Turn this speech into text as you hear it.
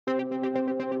Do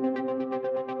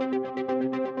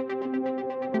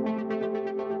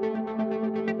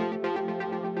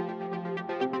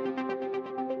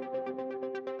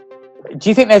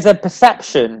you think there's a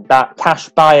perception that cash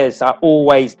buyers are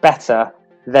always better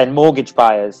than mortgage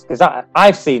buyers? Because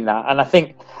I've seen that, and I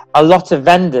think a lot of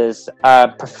vendors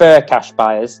prefer cash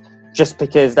buyers just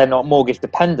because they're not mortgage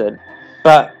dependent.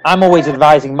 But I'm always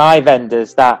advising my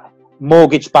vendors that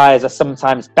mortgage buyers are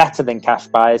sometimes better than cash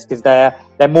buyers because they're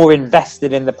more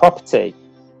invested in the property,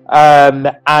 and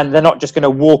they're not just going to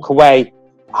walk away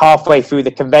halfway through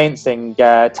the conveyancing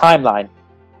timeline.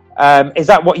 Is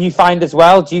that what you find as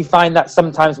well? Do you find that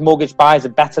sometimes mortgage buyers are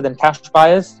better than cash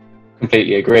buyers?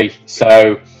 Completely agree.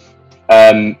 So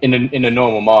in a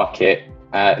normal market,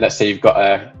 let's say you've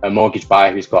got a mortgage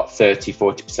buyer who's got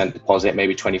 30-40% deposit,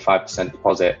 maybe 25%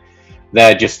 deposit.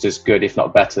 They're just as good, if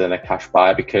not better, than a cash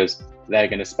buyer because they're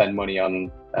going to spend money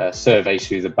on surveys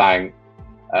through the bank.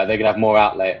 They're going to have more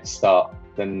outlay at the start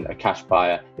than a cash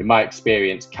buyer. In my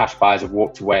experience, cash buyers have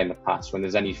walked away in the past when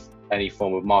there's any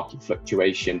form of market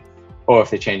fluctuation, or if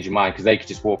they change their mind, because they could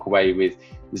just walk away with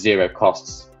zero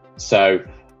costs. So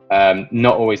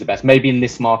not always the best. Maybe in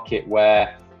this market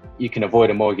where you can avoid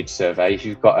a mortgage survey, if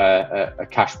you've got a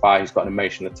cash buyer who's got an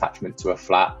emotional attachment to a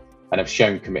flat and have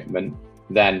shown commitment,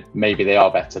 then maybe they are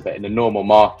better. But in a normal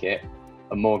market,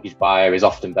 a mortgage buyer is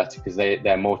often better because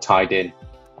they're more tied in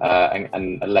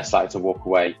and less likely to walk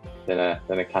away than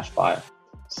a cash buyer.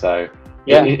 So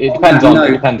yeah, it depends on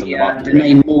the market. The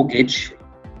name mortgage.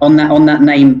 On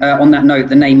that note,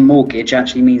 the name mortgage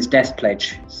actually means death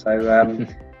pledge. So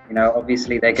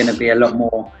obviously they're going to be a lot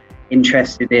more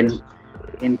interested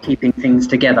in keeping things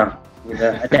together with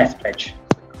a death pledge.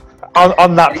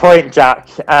 On that point, Jack,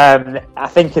 I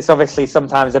think it's obviously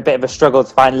sometimes a bit of a struggle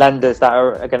to find lenders that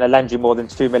are going to lend you more than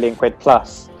 £2 million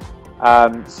plus.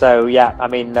 So yeah, I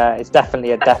mean, it's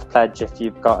definitely a death pledge if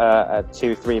you've got a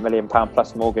 £2-3 million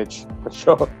plus mortgage, for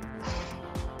sure.